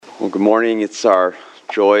Well, good morning. It's our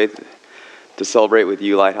joy to celebrate with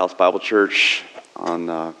you, Lighthouse Bible Church,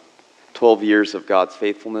 on 12 years of God's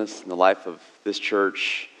faithfulness in the life of this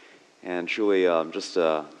church, and truly just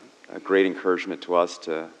a great encouragement to us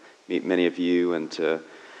to meet many of you and to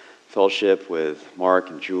fellowship with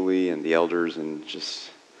Mark and Julie and the elders, and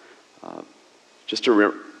just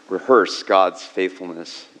to rehearse God's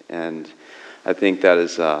faithfulness. And I think that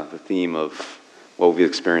is the theme of what we've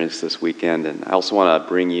experienced this weekend. And I also want to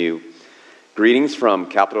bring you greetings from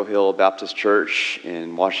Capitol Hill Baptist Church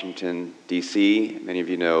in Washington, D.C. Many of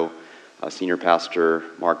you know Senior Pastor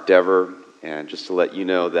Mark Dever, and just to let you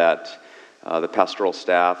know that the pastoral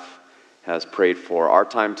staff has prayed for our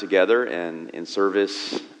time together and in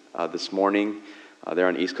service this morning. They're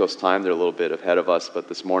on East Coast time. They're a little bit ahead of us, but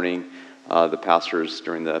this morning the pastors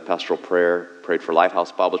during the pastoral prayer prayed for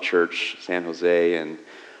Lighthouse Bible Church, San Jose, and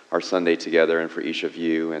our Sunday together, and for each of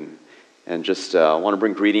you. And just want to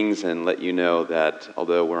bring greetings and let you know that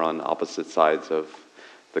although we're on opposite sides of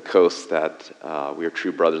the coast, that we are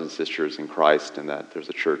true brothers and sisters in Christ, and that there's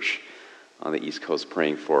a church on the East Coast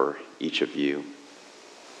praying for each of you.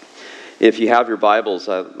 If you have your Bibles,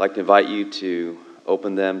 I'd like to invite you to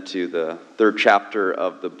open them to the third chapter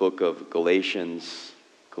of the book of Galatians.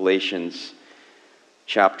 Galatians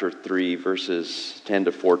chapter 3, verses 10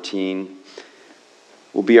 to 14.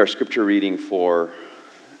 Will be our scripture reading for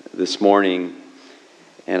this morning,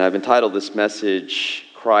 and I've entitled this message,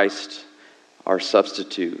 Christ, our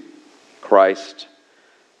substitute. Christ,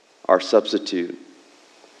 our substitute.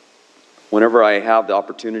 Whenever I have the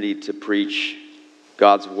opportunity to preach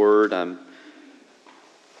God's word, I'm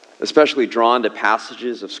especially drawn to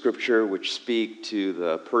passages of scripture which speak to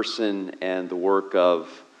the person and the work of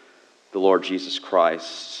the Lord Jesus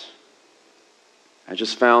Christ. I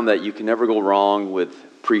just found that you can never go wrong with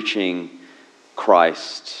preaching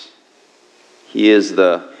Christ. He is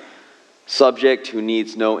the subject who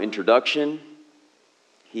needs no introduction.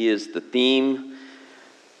 He is the theme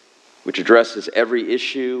which addresses every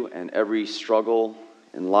issue and every struggle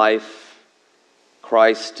in life.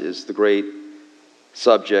 Christ is the great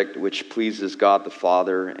subject which pleases God the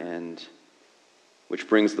Father and which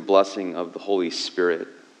brings the blessing of the Holy Spirit.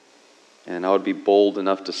 And I would be bold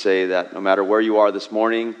enough to say that no matter where you are this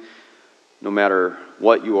morning, no matter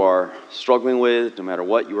what you are struggling with, no matter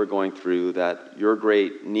what you are going through, that your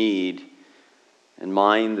great need and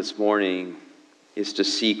mine this morning is to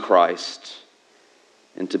see Christ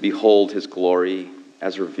and to behold His glory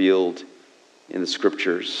as revealed in the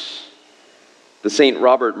Scriptures. The St.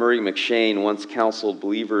 Robert Murray McCheyne once counseled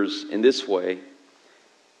believers in this way.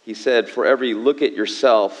 He said, "For every look at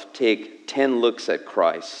yourself, take 10 looks at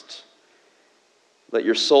Christ. Let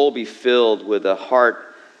your soul be filled with a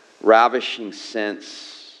heart-ravishing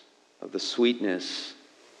sense of the sweetness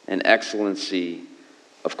and excellency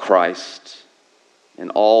of Christ and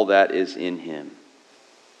all that is in Him."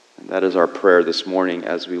 And that is our prayer this morning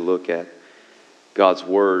as we look at God's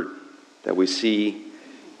Word, that we see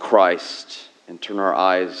Christ and turn our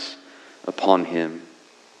eyes upon Him.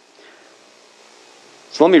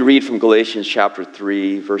 So let me read from Galatians chapter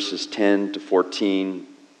 3, verses 10 to 14.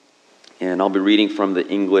 And I'll be reading from the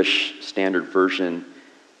English Standard Version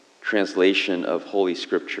translation of Holy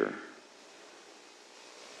Scripture.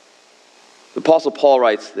 The Apostle Paul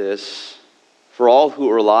writes this, "For all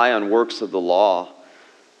who rely on works of the law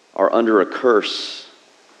are under a curse.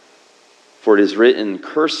 For it is written,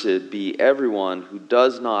 'Cursed be everyone who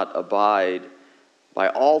does not abide by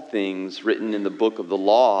all things written in the book of the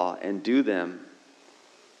law and do them.'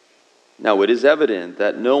 Now it is evident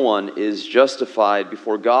that no one is justified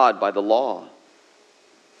before God by the law.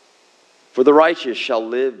 For the righteous shall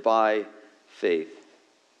live by faith.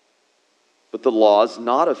 But the law is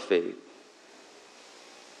not of faith.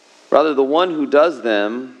 Rather, the one who does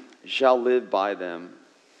them shall live by them.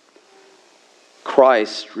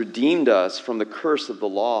 Christ redeemed us from the curse of the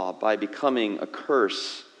law by becoming a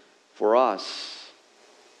curse for us.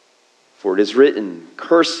 For it is written,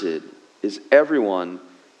 'Cursed is everyone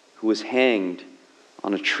who was hanged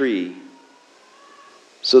on a tree,'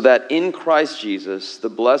 so that in Christ Jesus the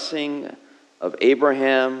blessing of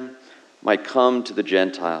Abraham might come to the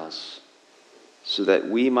Gentiles, so that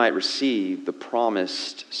we might receive the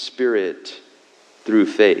promised Spirit through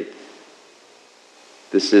faith."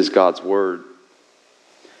 This is God's Word.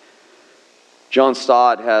 John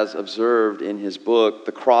Stott has observed in his book,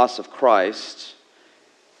 The Cross of Christ,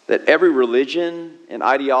 that every religion and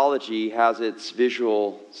ideology has its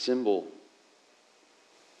visual symbol.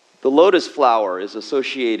 The lotus flower is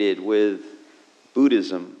associated with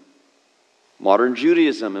Buddhism. Modern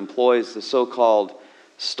Judaism employs the so-called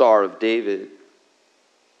Star of David.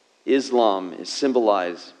 Islam is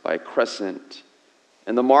symbolized by a crescent,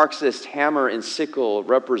 and the Marxist hammer and sickle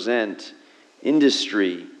represent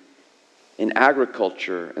industry and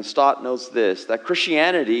agriculture. And Stott notes this, that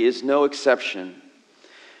Christianity is no exception.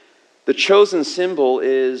 The chosen symbol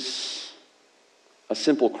is a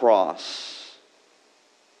simple cross.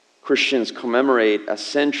 Christians commemorate as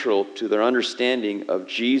central to their understanding of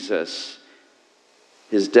Jesus,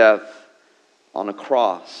 his death on a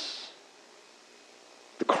cross.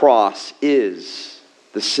 The cross is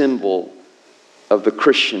the symbol of the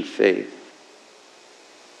Christian faith.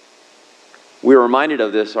 We are reminded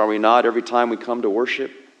of this, are we not, every time we come to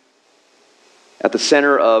worship? At the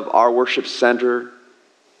center of our worship center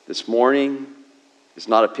this morning is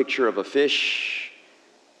not a picture of a fish,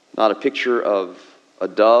 not a picture of a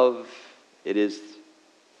dove. It is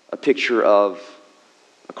a picture of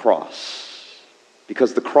a cross.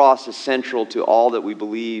 Because the cross is central to all that we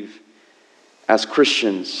believe as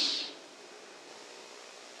Christians.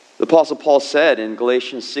 The Apostle Paul said in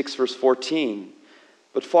Galatians 6 verse 14,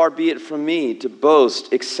 "But far be it from me to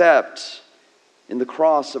boast except in the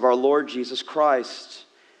cross of our Lord Jesus Christ,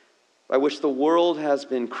 by which the world has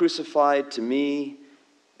been crucified to me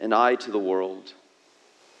and I to the world."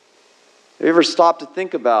 Have you ever stopped to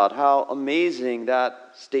think about how amazing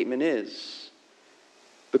that statement is?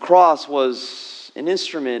 The cross was an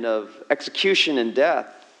instrument of execution and death.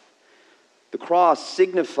 The cross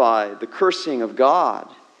signified the cursing of God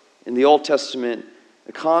in the Old Testament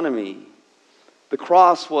economy. The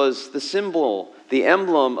cross was the symbol, the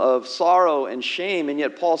emblem of sorrow and shame, and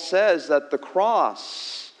yet Paul says that the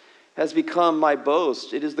cross has become my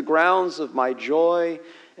boast. It is the grounds of my joy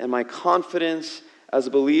and my confidence as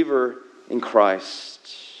a believer in Christ.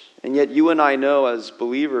 And yet you and I know as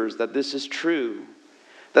believers that this is true.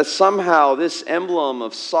 That somehow this emblem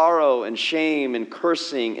of sorrow and shame and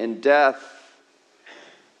cursing and death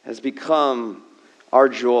has become our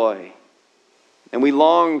joy. And we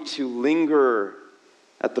long to linger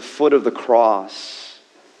at the foot of the cross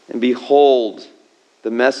and behold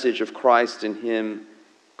the message of Christ and Him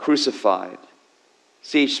crucified.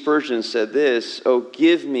 C.H. Spurgeon said this, "Oh,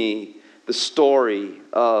 give me the story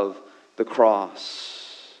of the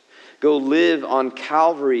cross. Go live on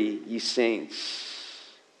Calvary, ye saints.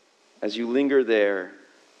 As you linger there,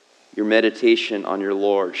 your meditation on your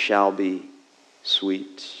Lord shall be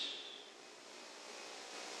sweet."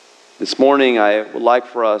 This morning, I would like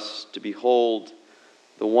for us to behold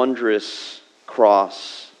the wondrous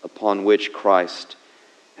cross upon which Christ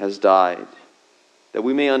has died, that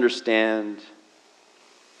we may understand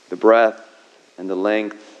the breadth and the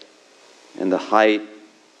length and the height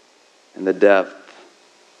and the depth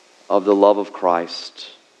of the love of Christ,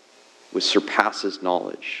 which surpasses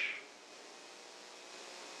knowledge.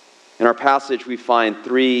 In our passage, we find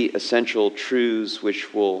three essential truths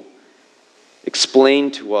which will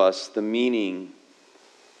explain to us the meaning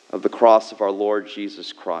of the cross of our Lord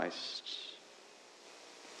Jesus Christ.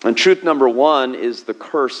 And truth number one is the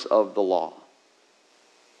curse of the law.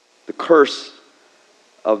 The curse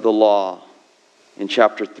of the law in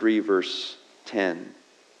chapter 3, verse 10.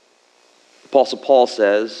 Apostle Paul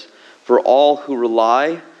says, "For all who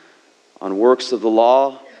rely on works of the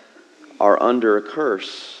law are under a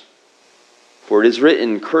curse. For it is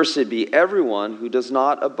written, cursed be everyone who does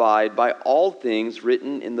not abide by all things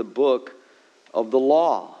written in the book of the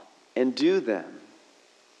law and do them."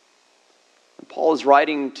 And Paul is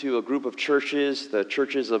writing to a group of churches, the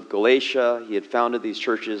churches of Galatia. He had founded these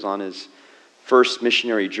churches on his first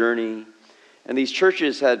missionary journey. And these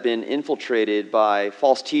churches had been infiltrated by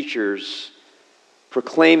false teachers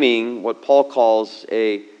proclaiming what Paul calls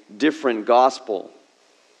a different gospel.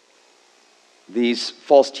 These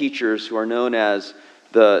false teachers, who are known as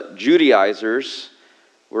the Judaizers,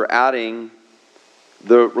 were adding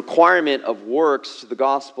the requirement of works to the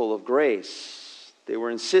gospel of grace. They were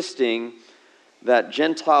insisting that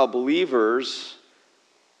Gentile believers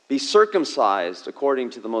be circumcised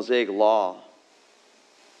according to the Mosaic law.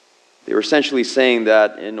 They were essentially saying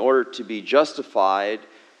that in order to be justified,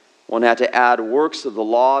 one had to add works of the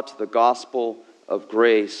law to the gospel of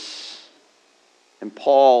grace. And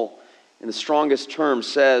Paul, in the strongest terms,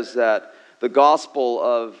 says that the gospel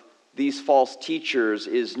of these false teachers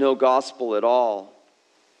is no gospel at all.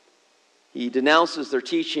 He denounces their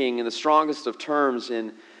teaching in the strongest of terms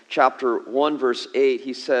in chapter 1, verse 8.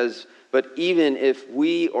 He says, "But even if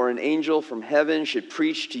we or an angel from heaven should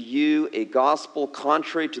preach to you a gospel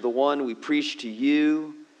contrary to the one we preach to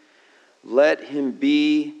you, let him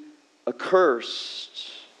be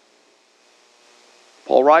accursed."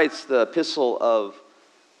 Paul writes the epistle of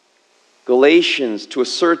Galatians to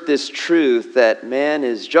assert this truth that man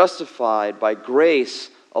is justified by grace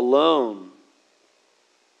alone,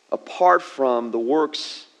 apart from the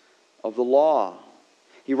works of the law.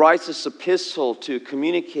 He writes this epistle to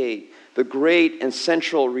communicate the great and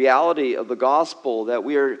central reality of the gospel, that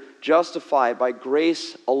we are justified by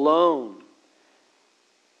grace alone,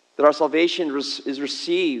 that our salvation is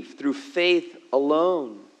received through faith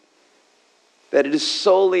alone, that it is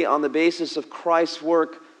solely on the basis of Christ's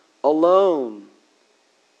work alone,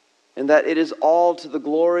 and that it is all to the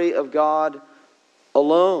glory of God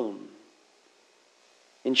alone.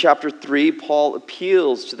 In chapter 3, Paul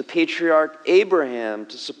appeals to the patriarch Abraham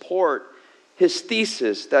to support his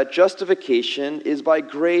thesis that justification is by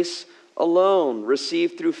grace alone,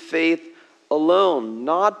 received through faith alone,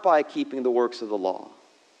 not by keeping the works of the law.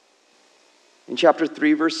 In chapter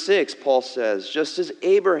 3, verse 6, Paul says, just as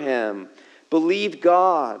Abraham believed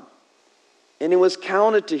God, and it was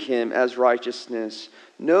counted to him as righteousness,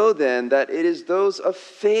 know then that it is those of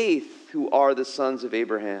faith who are the sons of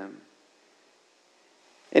Abraham.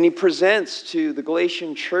 And he presents to the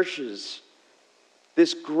Galatian churches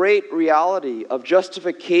this great reality of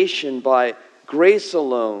justification by grace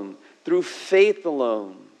alone, through faith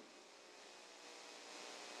alone.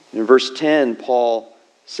 In verse 10, Paul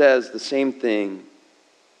says the same thing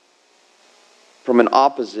from an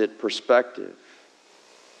opposite perspective.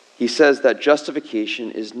 He says that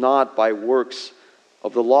justification is not by works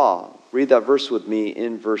of the law. Read that verse with me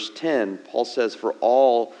in verse 10. Paul says, for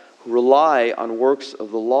all who rely on works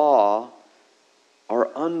of the law are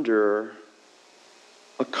under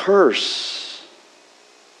a curse.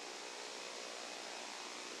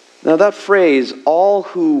 Now that phrase, all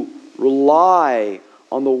who rely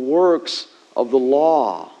on the works of the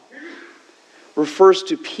law, refers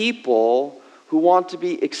to people who want to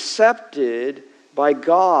be accepted by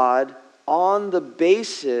God on the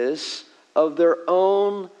basis of their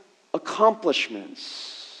own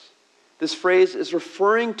accomplishments. This phrase is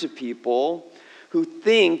referring to people who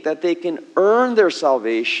think that they can earn their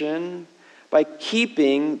salvation by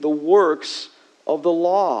keeping the works of the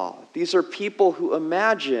law. These are people who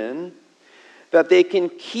imagine that they can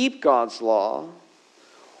keep God's law,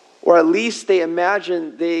 or at least they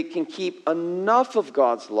imagine they can keep enough of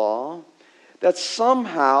God's law that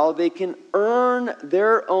somehow they can earn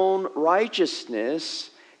their own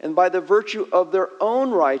righteousness, and by the virtue of their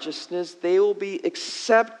own righteousness, they will be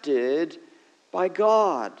accepted by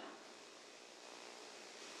God.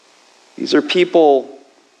 These are people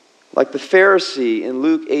like the Pharisee in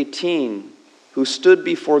Luke 18, who stood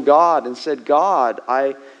before God and said, God,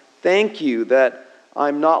 I thank you that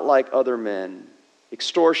I'm not like other men,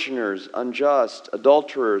 extortioners, unjust,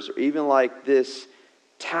 adulterers, or even like this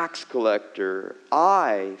tax collector.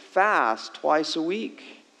 I fast twice a week.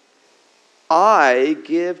 I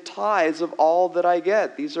give tithes of all that I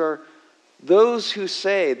get. These are those who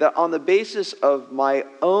say that on the basis of my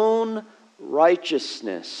own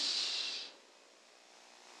righteousness,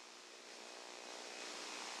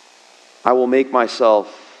 I will make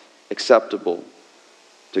myself acceptable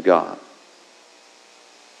to God.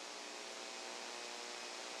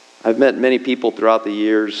 I've met many people throughout the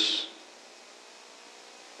years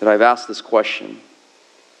that I've asked this question: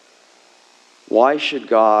 why should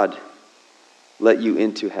God let you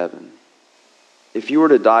into heaven? If you were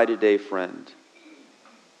to die today, friend,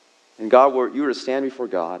 and you were to stand before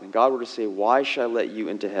God, and God were to say, why should I let you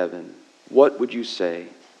into heaven? What would you say?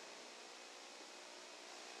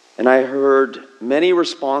 And I heard many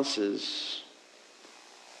responses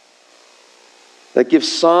that give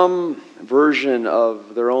some version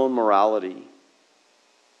of their own morality,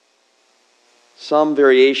 some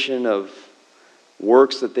variation of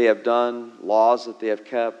works that they have done, laws that they have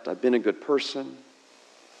kept. I've been a good person.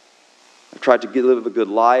 I've tried to live a good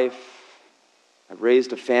life. I've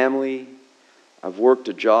raised a family. I've worked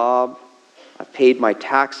a job. I've paid my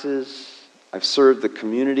taxes. I've served the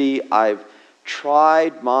community. I've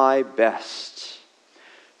tried my best.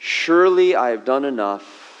 Surely I have done enough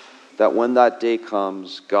that when that day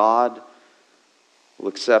comes, God will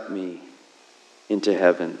accept me into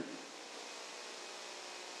heaven.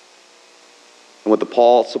 And what the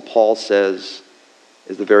Apostle Paul says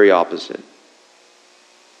is the very opposite.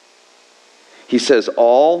 He says,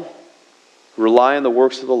 all who rely on the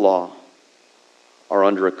works of the law are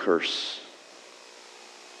under a curse.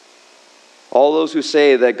 All those who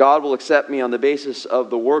say that God will accept me on the basis of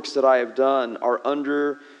the works that I have done are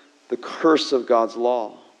under the curse of God's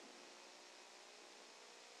law.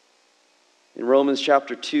 In Romans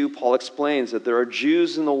chapter 2, Paul explains that there are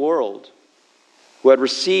Jews in the world who had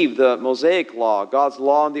received the Mosaic law, God's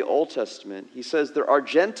law in the Old Testament. He says there are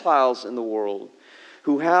Gentiles in the world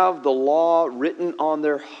who have the law written on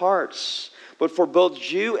their hearts. But for both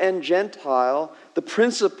Jew and Gentile, the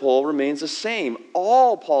principle remains the same.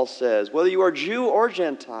 All, Paul says, whether you are Jew or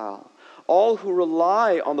Gentile, all who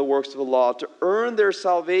rely on the works of the law to earn their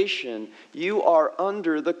salvation, you are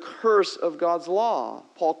under the curse of God's law.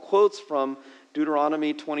 Paul quotes from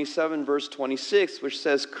Deuteronomy 27, verse 26, which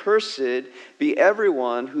says, "Cursed be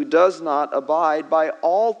everyone who does not abide by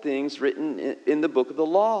all things written in the book of the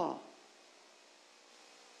law."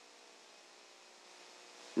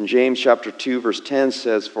 And James chapter 2, verse 10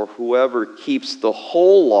 says, "For whoever keeps the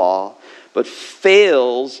whole law but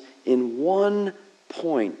fails in one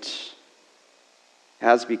point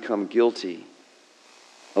has become guilty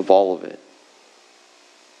of all of it."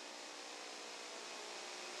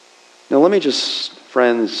 Now let me just,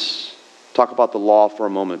 friends, talk about the law for a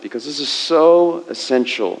moment, because this is so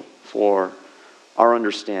essential for our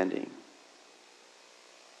understanding.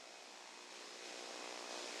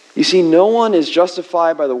 You see, no one is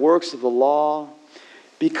justified by the works of the law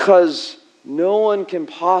because no one can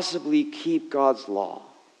possibly keep God's law.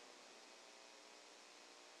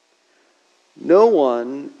 No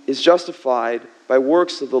one is justified by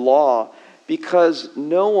works of the law because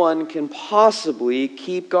no one can possibly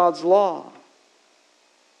keep God's law.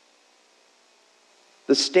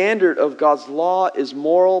 The standard of God's law is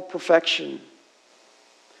moral perfection.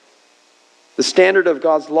 The standard of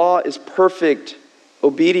God's law is perfect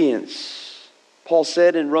obedience. Paul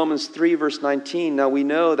said in Romans 3, verse 19, "Now we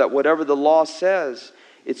know that whatever the law says,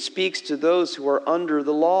 it speaks to those who are under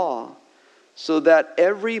the law, so that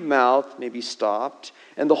every mouth may be stopped,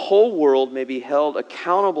 and the whole world may be held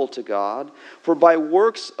accountable to God. For by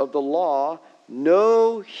works of the law,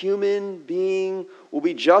 no human being will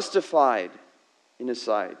be justified in His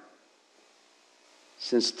sight,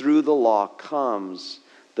 since through the law comes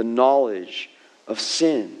the knowledge of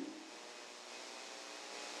sin."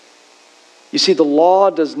 You see, the law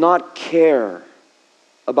does not care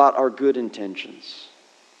about our good intentions.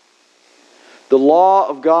 The law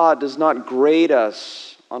of God does not grade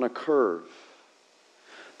us on a curve.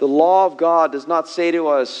 The law of God does not say to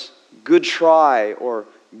us, "Good try" or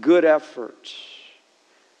 "good effort."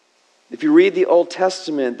 If you read the Old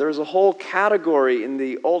Testament, there's a whole category in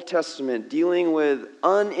the Old Testament dealing with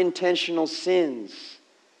unintentional sins.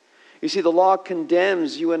 You see, the law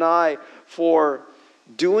condemns you and I for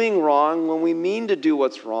doing wrong when we mean to do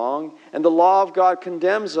what's wrong, and the law of God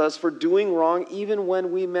condemns us for doing wrong even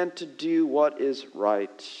when we meant to do what is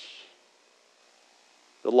right.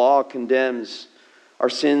 The law condemns our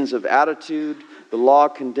sins of attitude. The law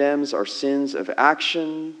condemns our sins of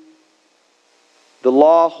action. The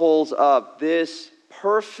law holds up this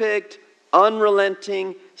perfect,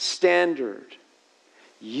 unrelenting standard.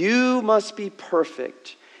 You must be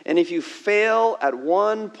perfect. And if you fail at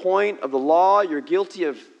one point of the law, you're guilty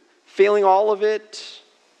of failing all of it.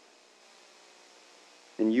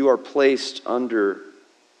 And you are placed under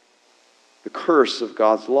the curse of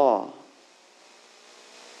God's law.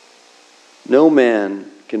 No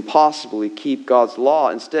man can possibly keep God's law.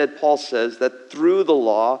 Instead, Paul says that through the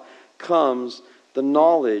law comes the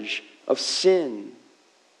knowledge of sin.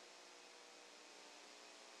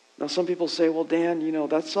 Now, some people say, "Well, Dan,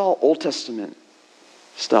 that's all Old Testament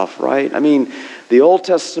stuff, right? I mean, the Old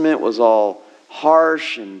Testament was all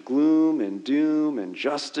harsh and gloom and doom and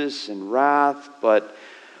justice and wrath, but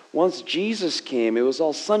once Jesus came, it was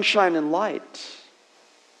all sunshine and light."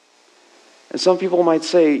 And some people might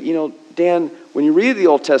say, "Dan, when you read the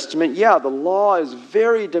Old Testament, yeah, the law is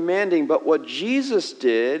very demanding, but what Jesus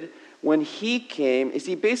did when He came is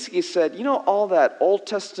He basically said, all that Old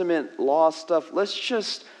Testament law stuff, let's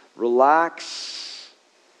just relax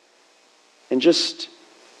and just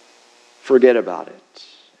forget about it.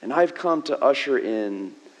 And I've come to usher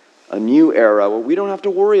in a new era where we don't have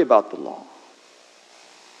to worry about the law."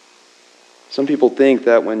 Some people think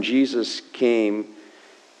that when Jesus came,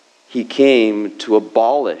 He came to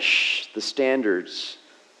abolish the standards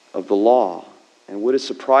of the law. And would it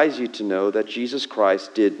surprise you to know that Jesus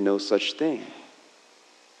Christ did no such thing?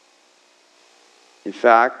 In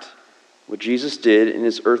fact, what Jesus did in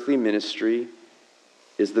His earthly ministry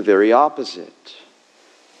is the very opposite.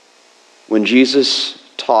 When Jesus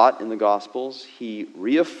taught in the Gospels, He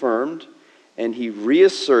reaffirmed and He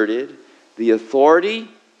reasserted the authority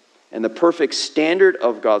and the perfect standard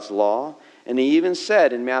of God's law. And He even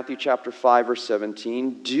said in Matthew chapter 5, verse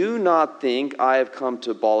 17, "Do not think I have come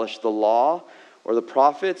to abolish the law or the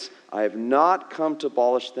prophets. I have not come to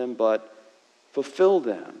abolish them, but fulfill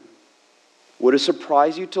them." Would it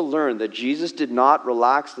surprise you to learn that Jesus did not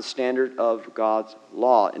relax the standard of God's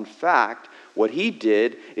law? In fact, what he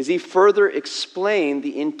did is he further explained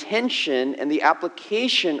the intention and the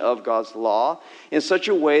application of God's law in such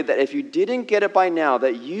a way that if you didn't get it by now,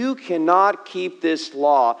 that you cannot keep this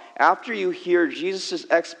law, after you hear Jesus'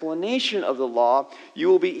 explanation of the law, you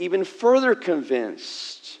will be even further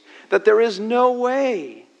convinced that there is no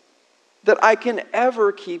way that I can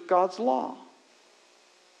ever keep God's law.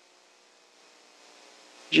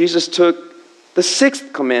 Jesus took the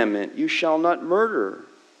 6th commandment, you shall not murder.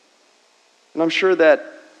 And I'm sure that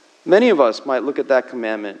many of us might look at that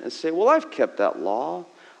commandment and say, well, I've kept that law.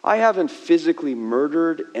 I haven't physically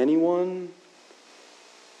murdered anyone.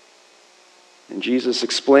 And Jesus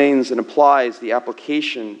explains and applies the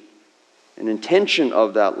application and intention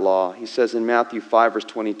of that law. He says in Matthew 5, verse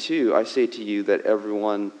 22, I say to you that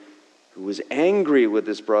everyone who is angry with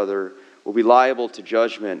his brother will be liable to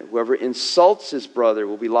judgment. Whoever insults his brother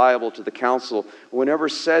will be liable to the council. Whoever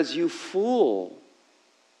says, you fool,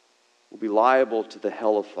 will be liable to the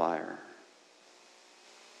hell of fire.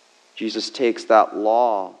 Jesus takes that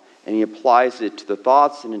law and he applies it to the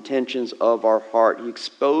thoughts and intentions of our heart. He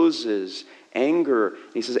exposes anger.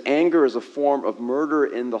 He says anger is a form of murder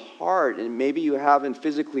in the heart. And maybe you haven't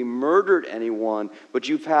physically murdered anyone, but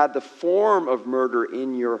you've had the form of murder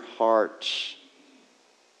in your heart.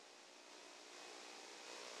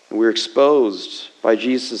 And we're exposed by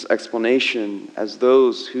Jesus' explanation as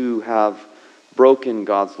those who have broken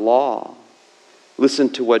God's law. Listen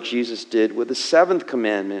to what Jesus did with the 7th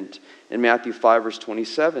commandment in Matthew 5, verse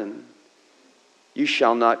 27. You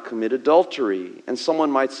shall not commit adultery. And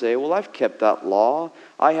someone might say, well, I've kept that law.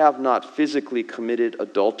 I have not physically committed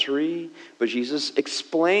adultery. But Jesus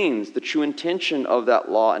explains the true intention of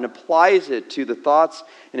that law and applies it to the thoughts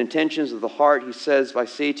and intentions of the heart. He says, I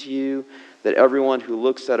say to you that everyone who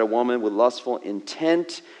looks at a woman with lustful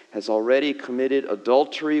intent has already committed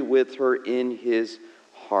adultery with her in his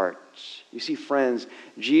heart. You see, friends,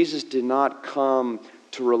 Jesus did not come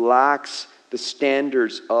to relax the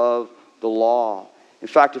standards of the law. In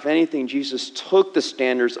fact, if anything, Jesus took the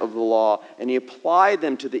standards of the law and he applied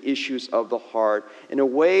them to the issues of the heart in a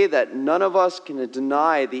way that none of us can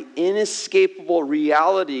deny the inescapable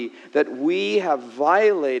reality that we have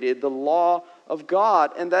violated the law of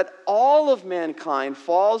God and that all of mankind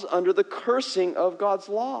falls under the cursing of God's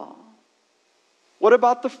law. What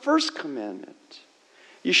about the 1st commandment?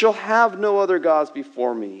 You shall have no other gods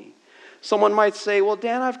before me. Someone might say, well,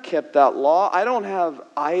 Dan, I've kept that law. I don't have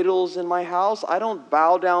idols in my house. I don't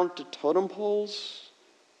bow down to totem poles.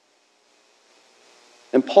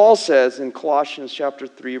 And Paul says in Colossians chapter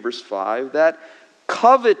 3, verse 5, that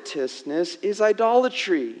covetousness is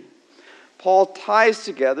idolatry. Paul ties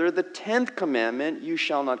together the 10th commandment, you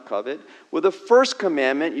shall not covet, with the 1st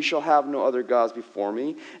commandment, you shall have no other gods before me.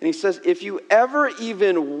 And he says, if you ever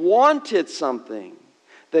even wanted something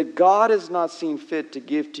that God has not seen fit to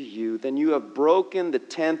give to you, then you have broken the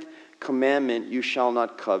 10th commandment, you shall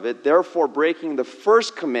not covet. Therefore, breaking the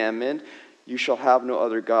 1st commandment, you shall have no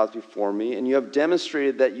other gods before me. And you have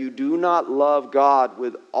demonstrated that you do not love God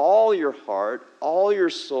with all your heart, all your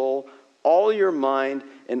soul, all your mind,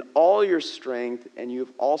 and all your strength. And you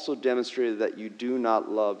have also demonstrated that you do not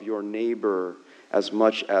love your neighbor as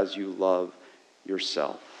much as you love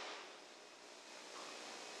yourself.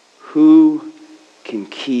 Who can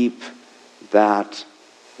keep that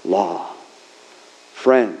law?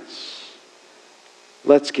 Friends,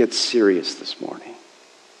 let's get serious this morning.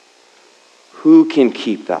 Who can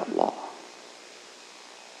keep that law?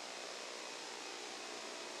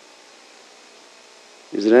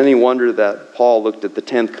 Is it any wonder that Paul looked at the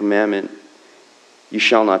 10th commandment, you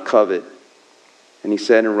shall not covet, and he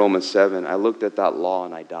said in Romans 7, I looked at that law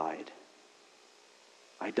and I died.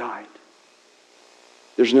 I died.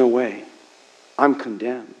 There's no way. I'm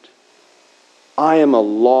condemned. I am a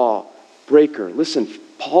law breaker. Listen,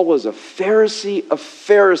 Paul was a Pharisee of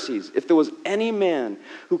Pharisees. If there was any man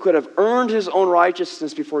who could have earned his own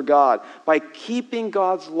righteousness before God by keeping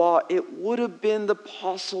God's law, it would have been the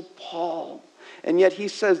Apostle Paul. And yet he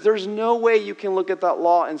says, there's no way you can look at that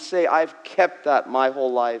law and say, I've kept that my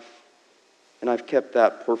whole life, and I've kept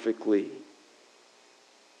that perfectly.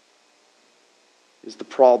 Is the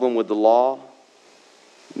problem with the law?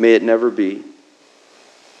 May it never be.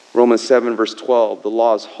 Romans 7, verse 12, the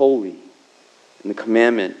law is holy, and the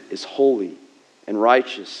commandment is holy and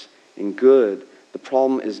righteous and good. The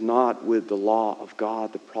problem is not with the law of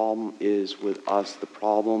God. The problem is with us. The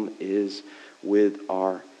problem is with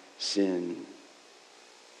our sin.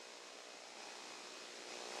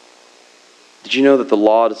 Did you know that the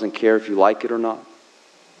law doesn't care if you like it or not?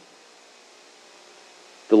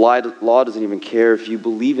 The law doesn't even care if you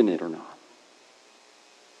believe in it or not.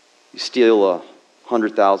 You steal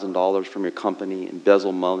 $100,000 from your company,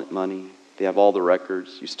 embezzle money. They have all the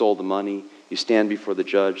records. You stole the money. You stand before the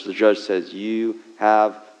judge. The judge says, you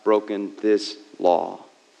have broken this law.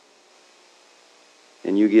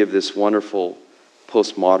 And you give this wonderful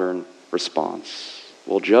postmodern response.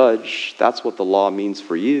 Well, judge, that's what the law means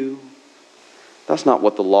for you. That's not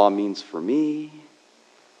what the law means for me.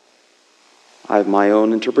 I have my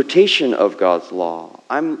own interpretation of God's law.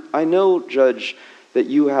 I know, judge, that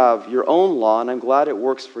you have your own law, and I'm glad it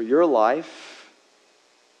works for your life.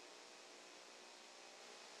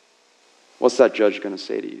 What's that judge going to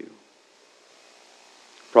say to you?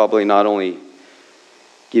 Probably not only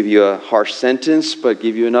give you a harsh sentence, but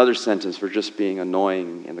give you another sentence for just being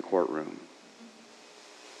annoying in the courtroom.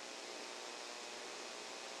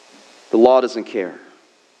 The law doesn't care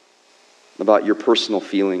about your personal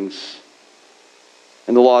feelings.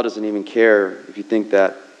 And the law doesn't even care if you think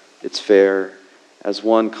that it's fair. As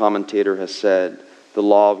one commentator has said, the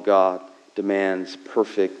law of God demands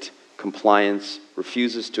perfect compliance,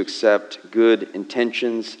 refuses to accept good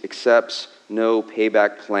intentions, accepts no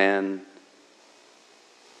payback plan.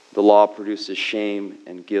 The law produces shame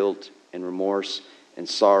and guilt and remorse and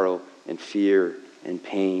sorrow and fear and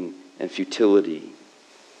pain and futility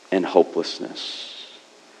and hopelessness.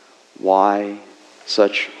 Why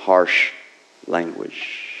such harsh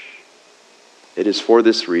language? It is for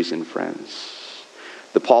this reason, friends.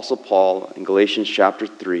 The Apostle Paul in Galatians chapter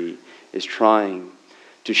 3 is trying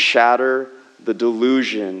to shatter the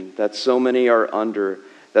delusion that so many are under,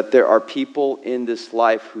 that there are people in this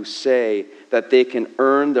life who say that they can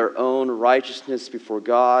earn their own righteousness before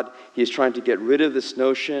God. He is trying to get rid of this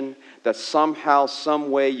notion that somehow,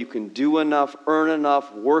 some way you can do enough, earn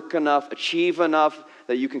enough, work enough, achieve enough,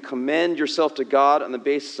 that you can commend yourself to God on the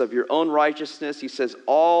basis of your own righteousness. He says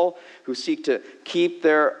all who seek to keep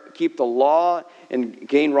the law and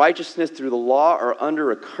gain righteousness through the law are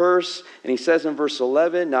under a curse. And he says in verse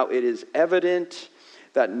 11, now it is evident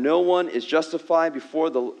that no one is justified before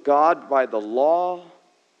God by the law,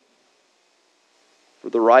 for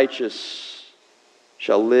the righteous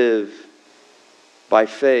shall live by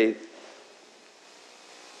faith.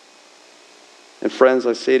 And friends,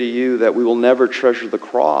 I say to you that we will never treasure the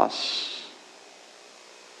cross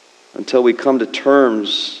until we come to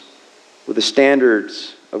terms with the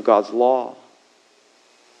standards of God's law.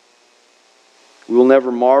 We will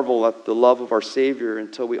never marvel at the love of our Savior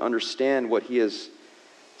until we understand what He has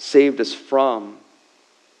saved us from.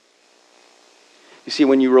 You see,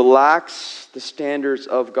 when you relax the standards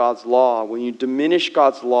of God's law, when you diminish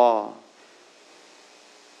God's law,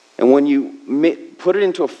 and when you put it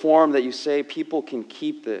into a form that you say people can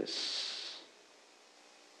keep this,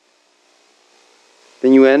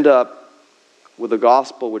 then you end up with a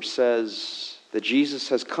gospel which says that Jesus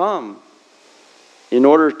has come in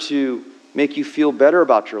order to make you feel better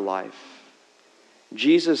about your life.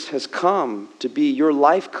 Jesus has come to be your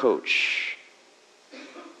life coach.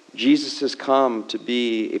 Jesus has come to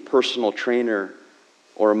be a personal trainer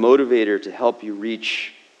or a motivator to help you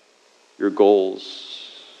reach your goals.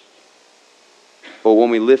 But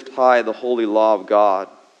when we lift high the holy law of God,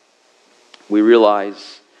 we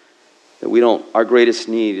realize that our greatest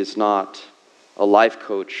need is not a life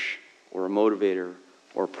coach or a motivator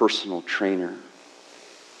or a personal trainer.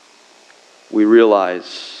 We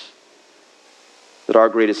realize that our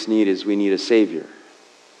greatest need is we need a Savior.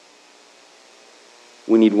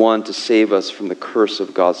 We need one to save us from the curse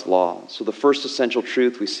of God's law. So the first essential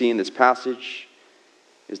truth we see in this passage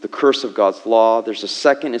is the curse of God's law. There's a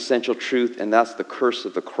second essential truth, and that's the curse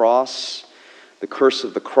of the cross. The curse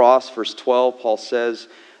of the cross, verse 12, Paul says,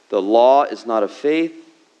 the law is not of faith.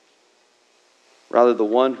 Rather, the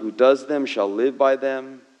one who does them shall live by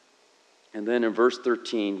them. And then in verse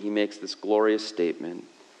 13, he makes this glorious statement.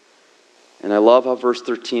 And I love how verse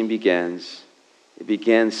 13 begins. It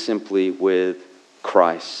begins simply with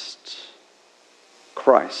Christ.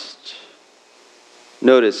 Christ.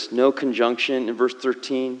 Notice, no conjunction in verse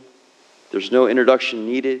 13. There's no introduction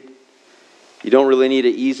needed. You don't really need to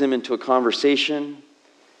ease him into a conversation.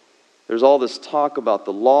 There's all this talk about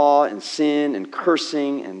the law and sin and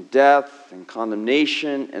cursing and death and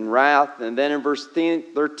condemnation and wrath. And then in verse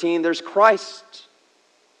 13, there's Christ.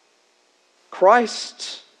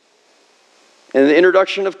 Christ. And the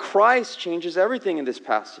introduction of Christ changes everything in this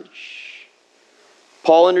passage.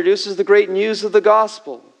 Paul introduces the great news of the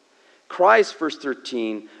gospel. Christ, verse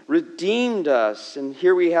 13, redeemed us. And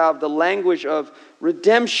here we have the language of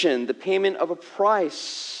redemption, the payment of a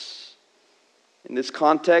price. In this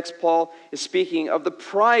context, Paul is speaking of the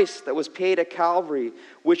price that was paid at Calvary,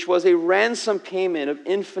 which was a ransom payment of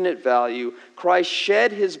infinite value. Christ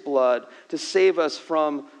shed his blood to save us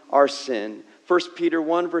from our sin. 1 Peter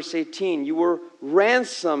 1 verse 18, you were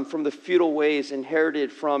ransomed from the futile ways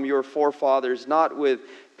inherited from your forefathers, not with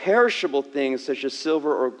perishable things such as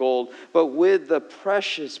silver or gold, but with the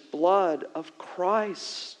precious blood of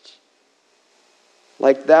Christ,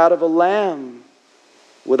 like that of a lamb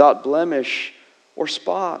without blemish or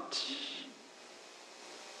spot.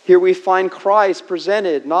 Here we find Christ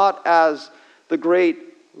presented not as the great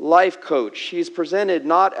life coach. He is presented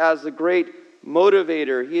not as the great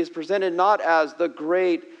motivator. He is presented not as the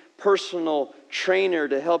great personal trainer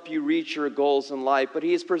to help you reach your goals in life, but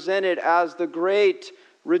he is presented as the great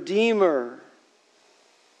Redeemer,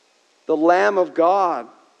 the Lamb of God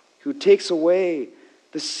who takes away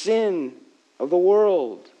the sin of the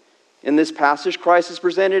world. In this passage, Christ is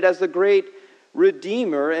presented as the great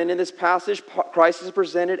Redeemer, and in this passage, Christ is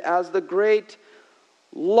presented as the great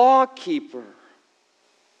lawkeeper.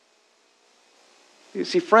 You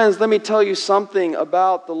see, friends, let me tell you something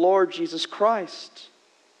about the Lord Jesus Christ.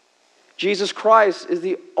 Jesus Christ is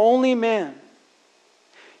the only man.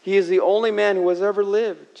 He is the only man who has ever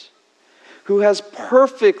lived, who has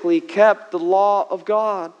perfectly kept the law of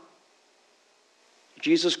God.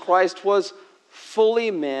 Jesus Christ was fully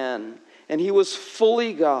man, and he was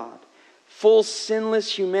fully God. Full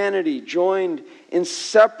sinless humanity joined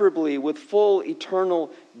inseparably with full eternal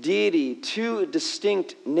deity, two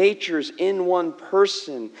distinct natures in one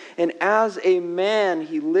person. And as a man,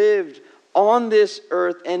 he lived on this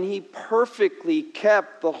earth and he perfectly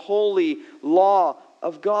kept the holy law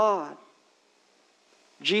of God.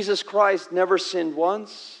 Jesus Christ never sinned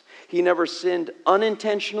once. He never sinned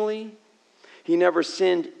unintentionally. He never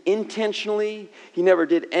sinned intentionally. He never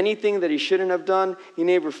did anything that he shouldn't have done. He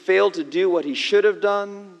never failed to do what he should have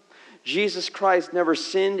done. Jesus Christ never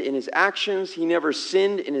sinned in his actions. He never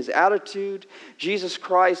sinned in his attitude. Jesus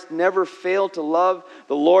Christ never failed to love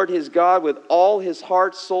the Lord his God with all his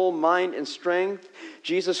heart, soul, mind, and strength.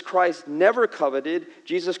 Jesus Christ never coveted.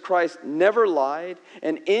 Jesus Christ never lied.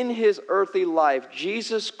 And in his earthly life,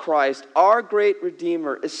 Jesus Christ, our great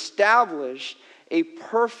Redeemer, established a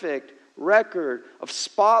perfect record of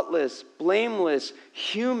spotless, blameless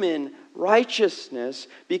human righteousness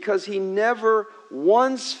because he never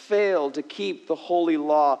once failed to keep the holy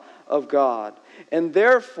law of God. And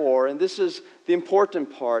therefore, and this is the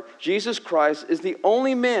important part, Jesus Christ is the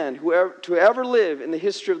only man to ever live in the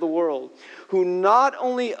history of the world who not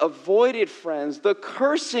only avoided, friends, the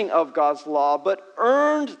cursing of God's law, but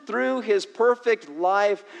earned through his perfect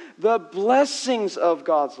life the blessings of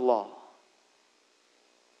God's law,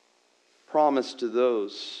 promised to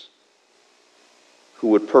those who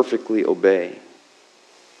would perfectly obey.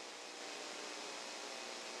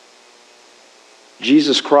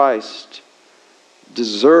 Jesus Christ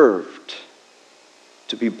deserved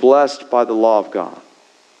to be blessed by the law of God.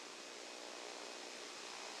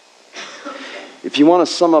 If you want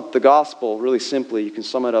to sum up the gospel really simply, you can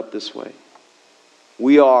sum it up this way.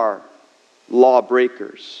 We are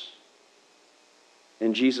lawbreakers,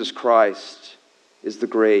 and Jesus Christ is the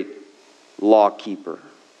great lawkeeper.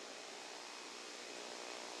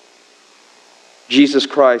 Jesus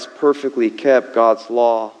Christ perfectly kept God's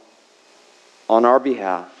law on our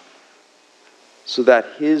behalf so that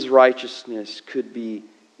his righteousness could be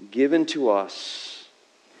given to us,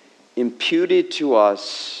 imputed to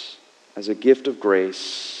us as a gift of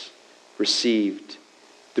grace received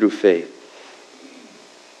through faith.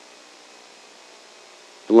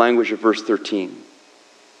 The language of verse 13.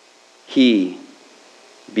 He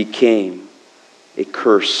became a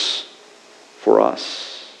curse for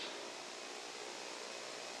us.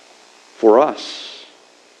 For us.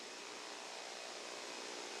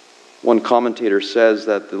 One commentator says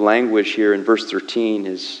that the language here in verse 13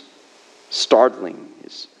 is startling,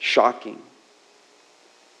 is shocking.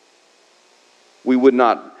 We would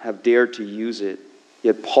not have dared to use it,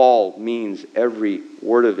 yet Paul means every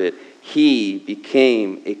word of it. He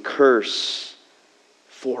became a curse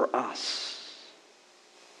for us.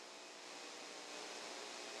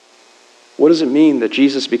 What does it mean that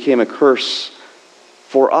Jesus became a curse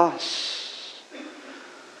for us?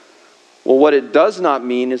 Well, what it does not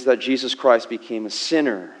mean is that Jesus Christ became a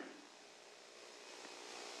sinner.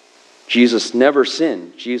 Jesus never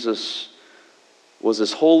sinned. Jesus was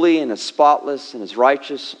as holy and as spotless and as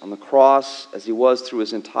righteous on the cross as he was through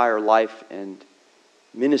his entire life and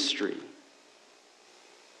ministry.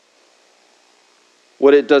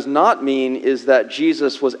 What it does not mean is that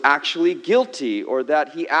Jesus was actually guilty or that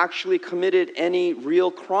he actually committed any real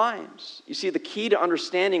crimes. You see, the key to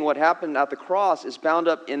understanding what happened at the cross is bound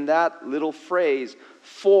up in that little phrase,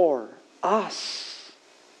 for us.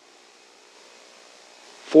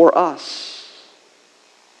 For us.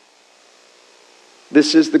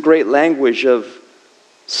 This is the great language of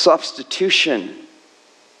substitution.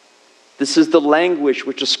 This is the language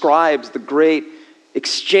which describes the great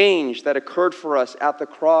exchange that occurred for us at the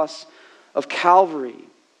cross of Calvary.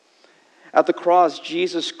 At the cross,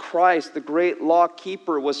 Jesus Christ, the great law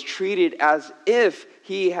keeper, was treated as if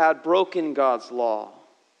he had broken God's law.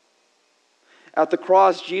 At the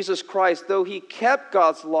cross, Jesus Christ, though he kept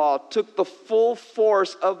God's law, took the full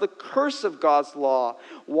force of the curse of God's law.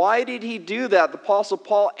 Why did he do that? The Apostle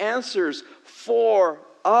Paul answers, for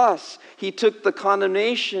us. He took the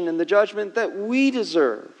condemnation and the judgment that we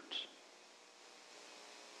deserved.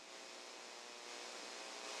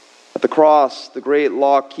 At the cross, the great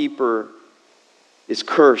law keeper is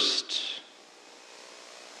cursed.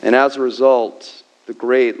 And as a result, the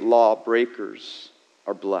great law breakers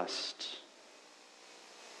are blessed.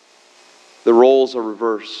 The roles are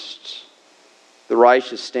reversed. The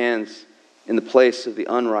righteous stands in the place of the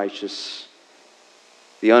unrighteous.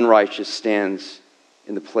 The unrighteous stands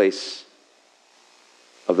in the place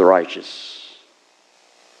of the righteous.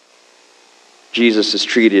 Jesus is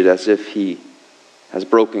treated as if he has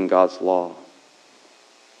broken God's law.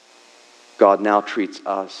 God now treats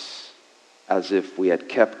us as if we had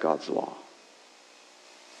kept God's law.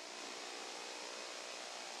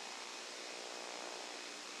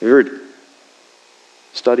 Have you ever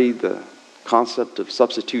studied the concept of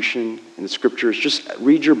substitution in the Scriptures? Just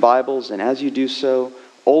read your Bibles, and as you do so,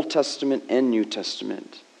 Old Testament and New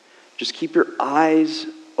Testament, just keep your eyes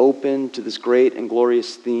open to this great and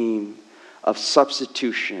glorious theme of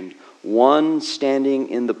substitution, one standing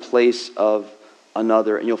in the place of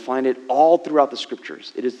another. And you'll find it all throughout the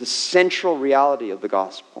Scriptures. It is the central reality of the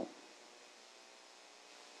gospel.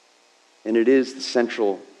 And it is the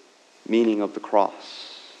central meaning of the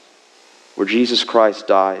cross, where Jesus Christ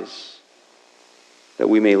dies that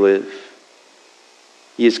we may live.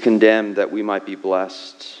 He is condemned that we might be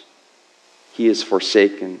blessed. He is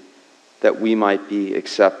forsaken that we might be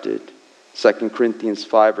accepted. 2 Corinthians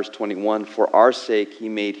 5 verse 21, for our sake he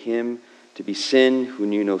made him to be sin who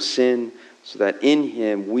knew no sin, so that in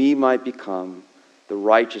him we might become the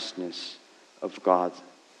righteousness of God.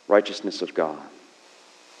 Righteousness of God.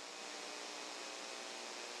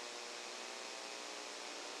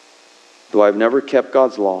 Though I've never kept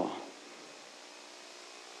God's law,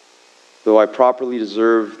 though I properly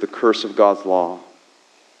deserve the curse of God's law,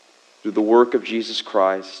 through the work of Jesus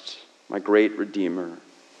Christ, my great Redeemer,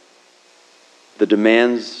 the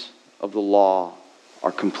demands of the law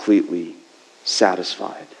are completely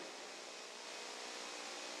satisfied.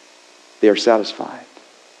 They are satisfied.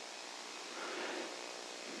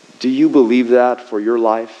 Do you believe that for your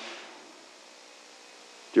life,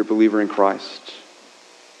 dear believer in Christ?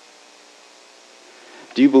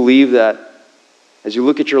 Do you believe that as you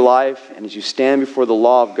look at your life and as you stand before the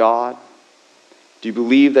law of God, do you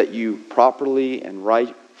believe that you properly and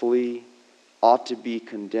rightfully ought to be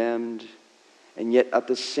condemned? And yet at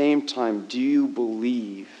the same time, do you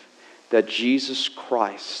believe that Jesus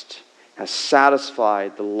Christ has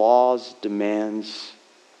satisfied the law's demands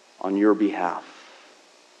on your behalf?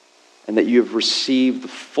 And that you have received the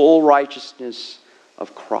full righteousness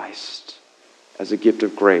of Christ as a gift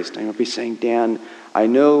of grace? And you'll be saying, Dan, I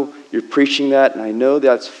know you're preaching that, and I know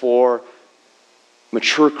that's for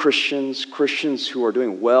mature Christians, Christians who are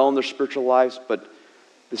doing well in their spiritual lives, but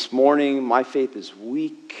this morning my faith is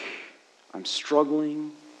weak. I'm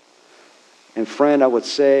struggling. And friend, I would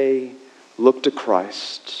say, look to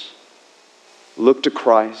Christ. Look to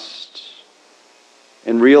Christ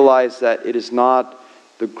and realize that it is not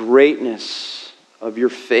the greatness of your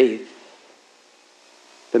faith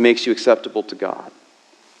that makes you acceptable to God,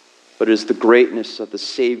 but it is the greatness of the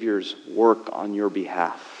Savior's work on your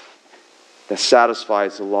behalf that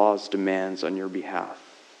satisfies the law's demands on your behalf.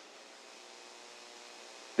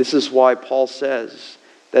 This is why Paul says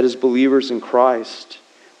that as believers in Christ,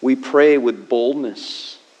 we pray with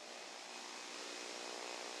boldness.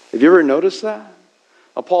 Have you ever noticed that?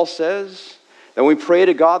 Paul says that when we pray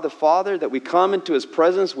to God the Father, that we come into His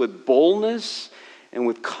presence with boldness and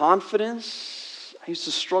with confidence. I used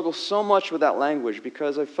to struggle so much with that language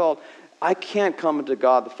because I felt I can't come into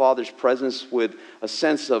God the Father's presence with a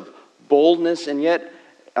sense of boldness, and yet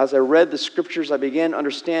as I read the Scriptures, I began to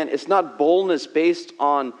understand it's not boldness based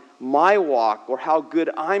on my walk or how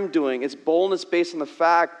good I'm doing. It's boldness based on the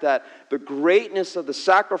fact that the greatness of the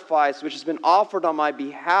sacrifice which has been offered on my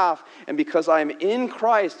behalf, and because I am in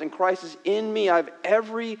Christ and Christ is in me, I have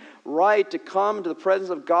every right to come to the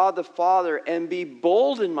presence of God the Father and be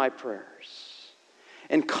bold in my prayers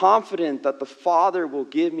and confident that the Father will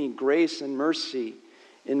give me grace and mercy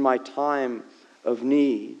in my time of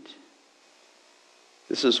need.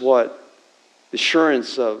 This is what the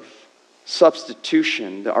assurance of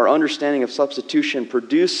substitution, our understanding of substitution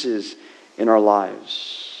produces in our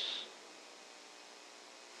lives.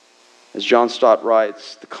 As John Stott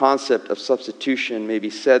writes, the concept of substitution may be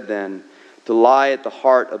said then to lie at the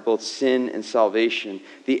heart of both sin and salvation.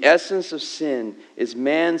 The essence of sin is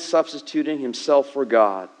man substituting himself for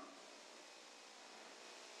God.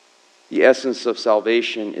 The essence of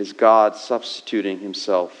salvation is God substituting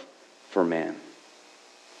himself for man.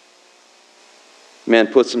 Man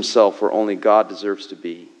puts himself where only God deserves to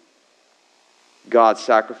be. God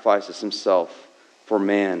sacrifices himself for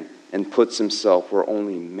man and puts himself where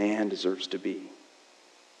only man deserves to be.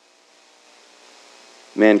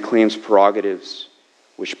 Man claims prerogatives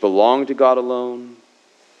which belong to God alone.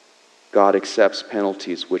 God accepts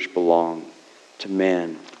penalties which belong to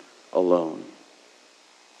man alone.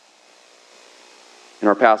 In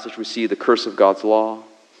our passage, we see the curse of God's law.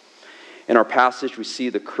 In our passage, we see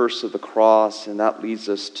the curse of the cross, and that leads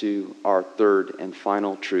us to our third and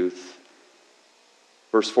final truth.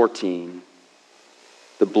 Verse 14,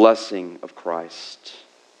 the blessing of Christ.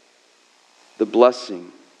 The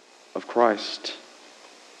blessing of Christ.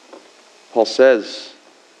 Paul says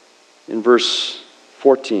in verse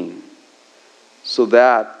 14, so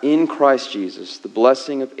that in Christ Jesus the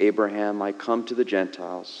blessing of Abraham might come to the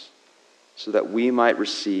Gentiles, so that we might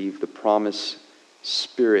receive the promised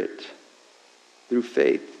Spirit through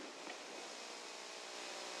faith.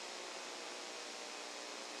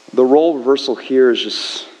 The role reversal here is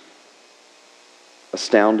just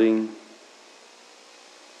astounding.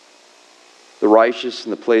 The righteous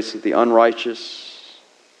in the place of the unrighteous.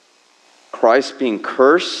 Christ being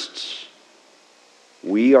cursed,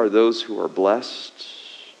 we are those who are blessed.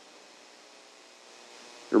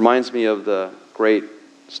 It reminds me of the great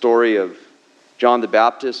story of John the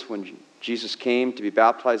Baptist when Jesus came to be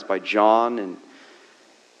baptized by John, and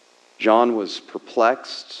John was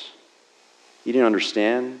perplexed. He didn't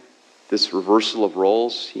understand this reversal of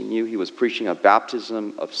roles. He knew he was preaching a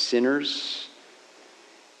baptism of sinners.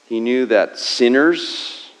 He knew that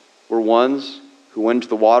sinners were ones who went into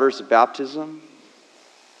the waters of baptism.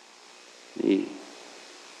 He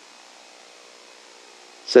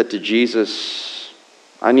said to Jesus,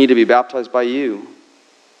 I need to be baptized by you.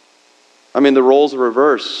 I mean, the roles are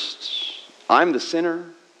reversed. I'm the sinner.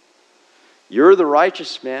 You're the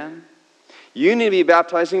righteous man. You need to be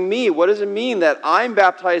baptizing me. What does it mean that I'm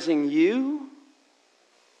baptizing you?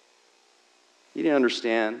 You didn't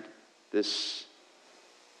understand this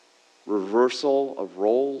reversal of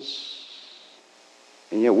roles.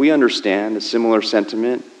 And yet we understand a similar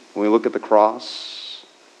sentiment when we look at the cross.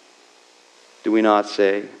 Do we not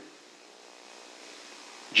say,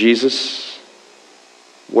 Jesus,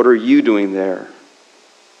 what are you doing there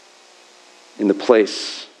in the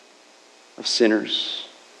place of sinners?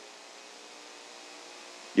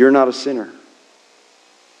 You're not a sinner.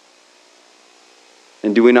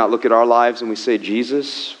 And do we not look at our lives and we say,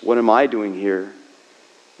 Jesus, what am I doing here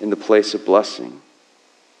in the place of blessing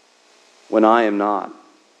when I am not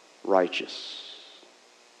righteous?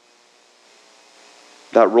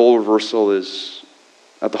 That role reversal is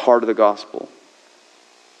at the heart of the gospel.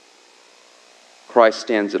 Christ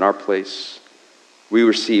stands in our place. We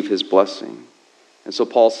receive his blessing. And so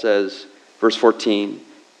Paul says, verse 14,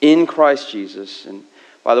 in Christ Jesus. And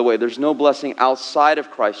by the way, there's no blessing outside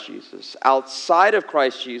of Christ Jesus. Outside of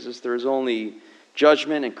Christ Jesus, there is only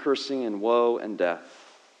judgment and cursing and woe and death.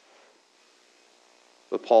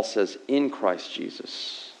 But Paul says, in Christ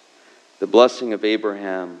Jesus, the blessing of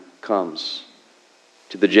Abraham comes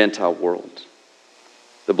to the Gentile world.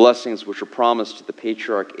 The blessings which were promised to the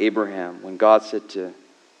patriarch Abraham when God said to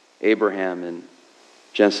Abraham in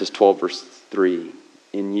Genesis 12 verse 3,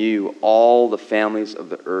 in you all the families of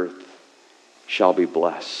the earth shall be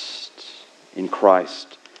blessed. In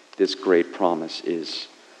Christ, this great promise is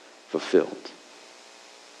fulfilled.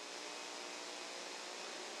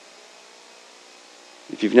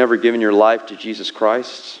 If you've never given your life to Jesus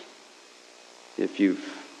Christ, if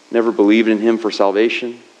you've never believed in him for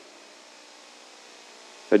salvation,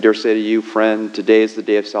 I dare say to you, friend, today is the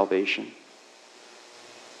day of salvation.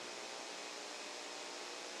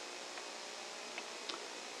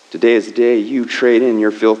 Today is the day you trade in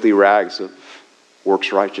your filthy rags of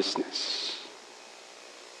works righteousness.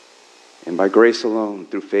 And by grace alone,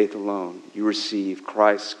 through faith alone, you receive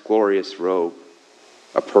Christ's glorious robe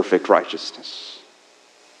of perfect righteousness.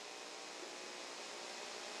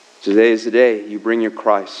 Today is the day you bring your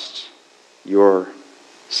Christ, your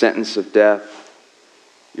sentence of death,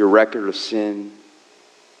 your record of sin,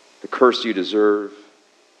 the curse you deserve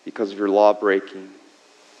because of your law breaking,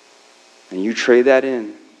 and you trade that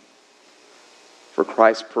in for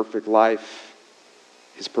Christ's perfect life,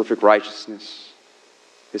 his perfect righteousness,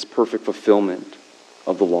 his perfect fulfillment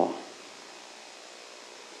of the law.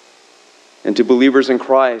 And to believers in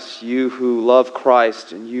Christ, you who love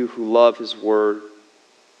Christ and you who love his word,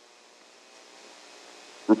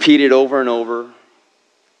 repeat it over and over.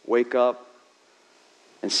 Wake up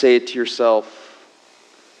and say it to yourself.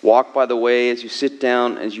 Walk by the way as you sit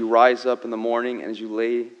down, as you rise up in the morning, and as you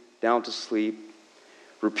lay down to sleep.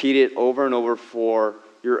 Repeat it over and over for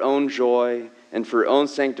your own joy and for your own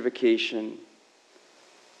sanctification.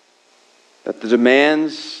 That the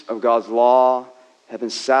demands of God's law have been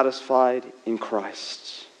satisfied in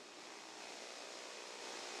Christ.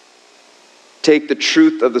 Take the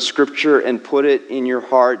truth of the Scripture and put it in your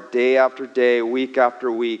heart day after day, week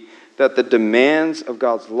after week, that the demands of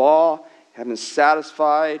God's law have been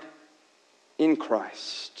satisfied in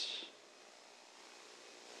Christ.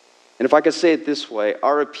 And if I could say it this way,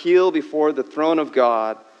 our appeal before the throne of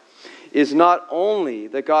God is not only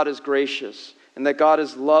that God is gracious and that God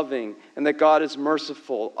is loving and that God is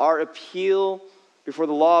merciful. Our appeal before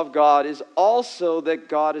the law of God is also that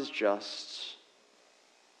God is just.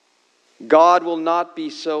 God will not be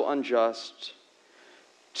so unjust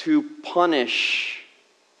to punish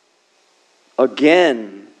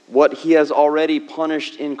again what he has already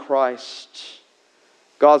punished in Christ.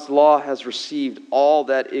 God's law has received all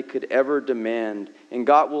that it could ever demand, and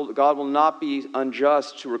God will not be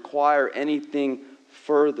unjust to require anything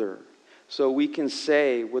further. So we can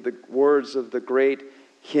say with the words of the great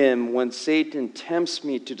hymn, when Satan tempts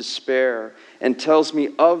me to despair and tells me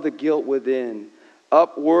of the guilt within,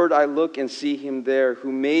 upward I look and see him there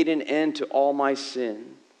who made an end to all my sin.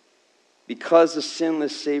 Because the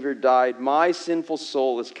sinless Savior died, my sinful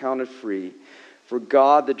soul is counted free. For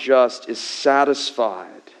God the just is satisfied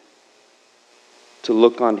to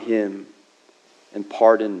look on him and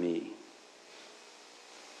pardon me.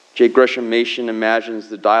 J. Gresham Machen imagines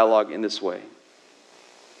the dialogue in this way.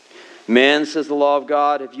 Man, says the law of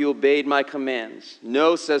God, have you obeyed my commands?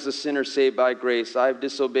 No, says the sinner saved by grace. I have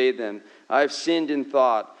disobeyed them. I have sinned in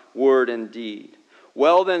thought, word, and deed.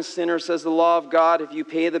 Well then, sinner, says the law of God, if you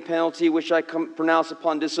pay the penalty which I pronounce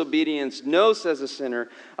upon disobedience. No, says the sinner,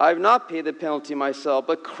 I have not paid the penalty myself,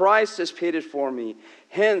 but Christ has paid it for me.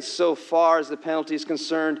 Hence, so far as the penalty is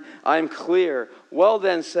concerned, I am clear. Well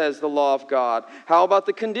then, says the law of God, how about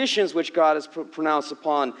the conditions which God has pronounced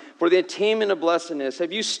upon for the attainment of blessedness?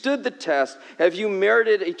 Have you stood the test? Have you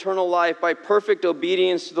merited eternal life by perfect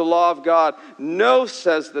obedience to the law of God? No,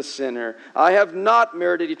 says the sinner, I have not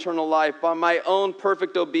merited eternal life by my own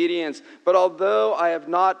perfect obedience. But although I have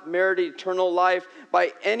not merited eternal life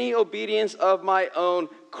by any obedience of my own,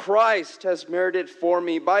 Christ has merited for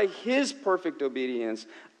me by his perfect obedience.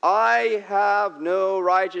 I have no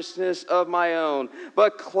righteousness of my own,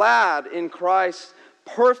 but clad in Christ's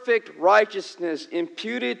perfect righteousness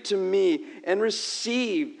imputed to me and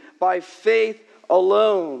received by faith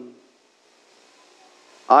alone,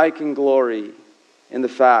 I can glory in the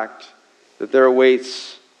fact that there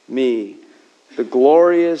awaits me the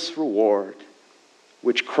glorious reward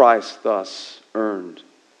which Christ thus earned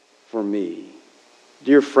for me.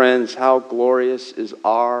 Dear friends, how glorious is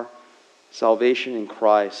our salvation in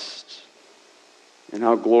Christ, and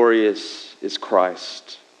how glorious is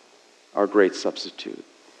Christ, our great substitute.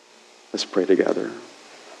 Let's pray together.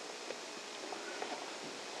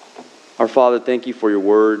 Our Father, thank you for your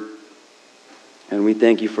word, and we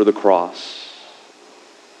thank you for the cross.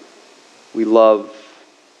 We love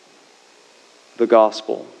the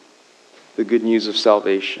gospel, the good news of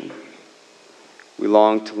salvation. We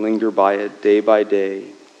long to linger by it day by day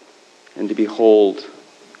and to behold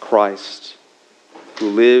Christ, who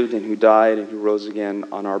lived and who died and who rose again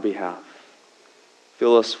on our behalf.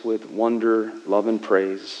 Fill us with wonder, love, and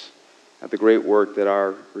praise at the great work that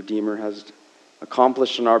our Redeemer has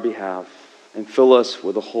accomplished on our behalf, and fill us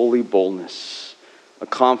with a holy boldness, a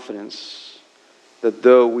confidence that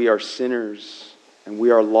though we are sinners and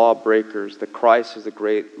we are lawbreakers, that Christ is the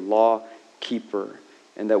great law keeper,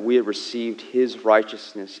 and that we have received his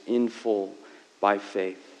righteousness in full by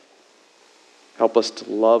faith. Help us to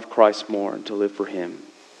love Christ more and to live for him.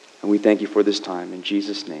 And we thank you for this time. In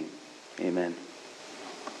Jesus' name, amen.